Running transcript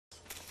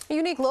A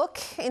unique look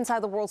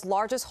inside the world's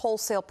largest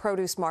wholesale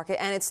produce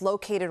market, and it's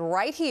located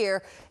right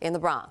here in the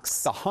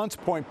Bronx. The Hunts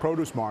Point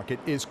Produce Market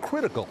is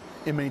critical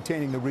in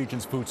maintaining the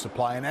region's food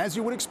supply, and as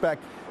you would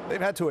expect,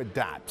 they've had to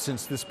adapt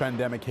since this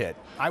pandemic hit.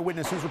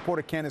 Eyewitness News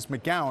reporter Candace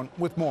McGowan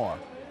with more.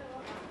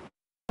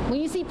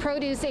 When you see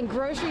produce in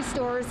grocery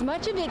stores,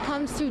 much of it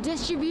comes through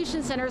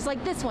distribution centers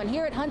like this one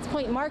here at Hunts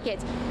Point Market.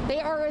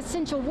 They are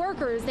essential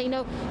workers. They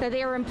know that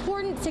they are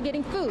important to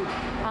getting food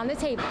on the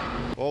table.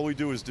 All we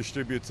do is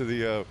distribute to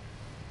the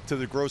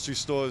grocery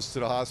stores,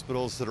 to the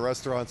hospitals, to the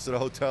restaurants, to the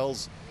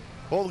hotels,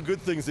 all the good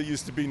things that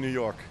used to be New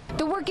York.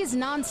 The work is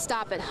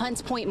nonstop at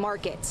Hunts Point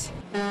Market.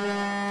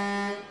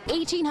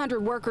 1,800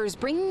 workers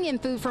bringing in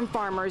food from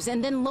farmers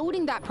and then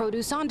loading that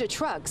produce onto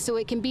trucks so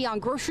it can be on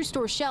grocery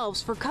store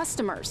shelves for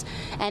customers.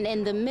 And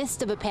in the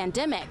midst of a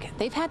pandemic,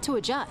 they've had to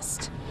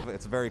adjust.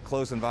 It's a very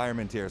close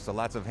environment here, so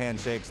lots of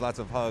handshakes, lots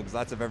of hugs,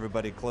 lots of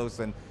everybody close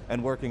and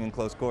working in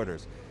close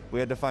quarters. We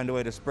had to find a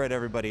way to spread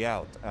everybody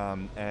out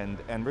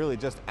and really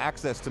just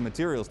access to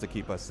materials to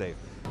keep us safe.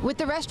 With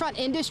the restaurant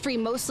industry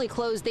mostly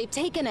closed, they've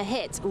taken a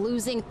hit,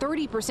 losing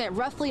 30%,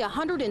 roughly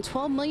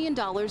 $112 million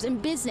in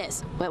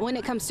business. But when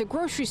it comes to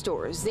grocery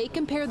stores, they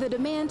compare the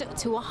demand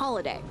to a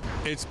holiday.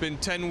 It's been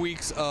 10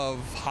 weeks of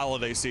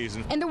holiday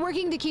season. And they're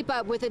working to keep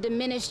up with a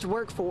diminished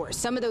workforce.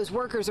 Some of those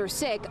workers are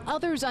sick,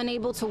 others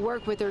unable to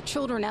work with their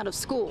children out of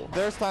school.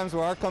 There's times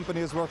where our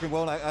company is working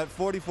well at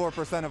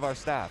 44% of our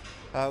staff.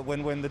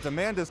 When the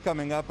demand is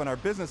coming up and our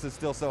business is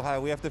still so high,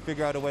 we have to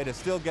figure out a way to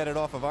still get it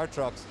off of our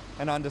trucks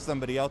and onto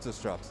somebody else's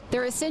trucks.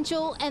 They're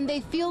essential and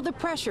they feel the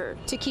pressure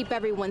to keep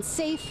everyone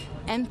safe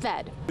and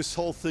fed. This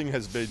whole thing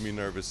has made me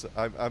nervous.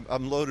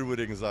 I'm loaded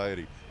with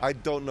anxiety. I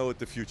don't know what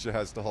the future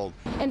has to hold.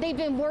 And they've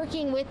been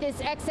working with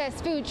this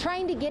excess food,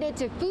 trying to get it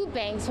to food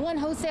banks. One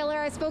wholesaler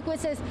I spoke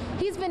with says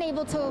he's been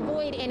able to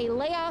avoid any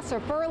layoffs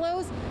or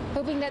furloughs,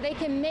 hoping that they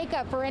can make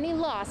up for any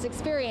loss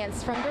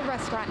experienced from the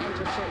restaurant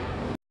industry.